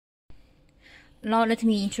Now let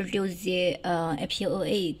me introduce the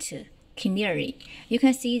FP08 clearly. You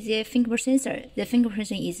can see the fingerprint sensor. The fingerprint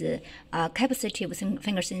sensor is a capacitive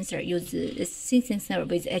finger sensor. Uses the sensor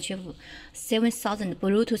with HF7000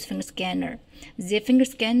 Bluetooth finger scanner. The finger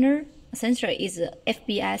scanner sensor is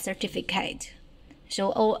FBI certificate.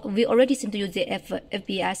 So we already sent you the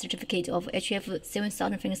FBI certificate of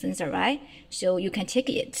HF7000 finger sensor, right? So you can take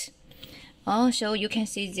it. Also, you can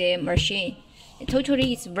see the machine.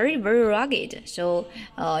 Totally, it's very rugged. So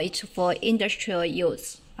it's for industrial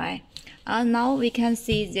use, right? Now we can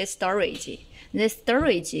see the storage. The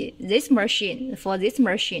storage, the storage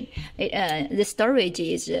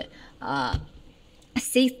is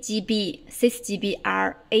 6 GB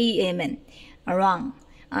RAM RAM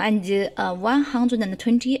and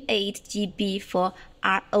 128 GB for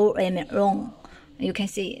ROM ROM. You can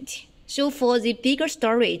see it. So for the bigger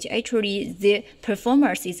storage, actually the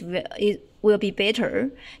performance will be better.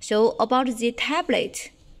 So about the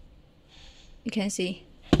tablet, you can see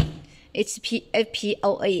it's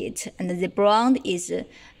FP08 and the brand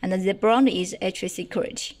is actually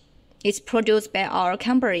secret. It's produced by our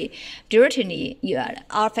company directly.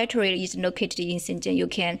 Our factory is located in Shenzhen. You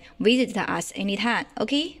can visit us anytime.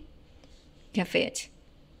 Okay, you can feel it.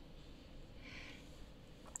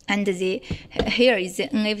 And here is the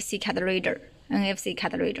NFC card reader.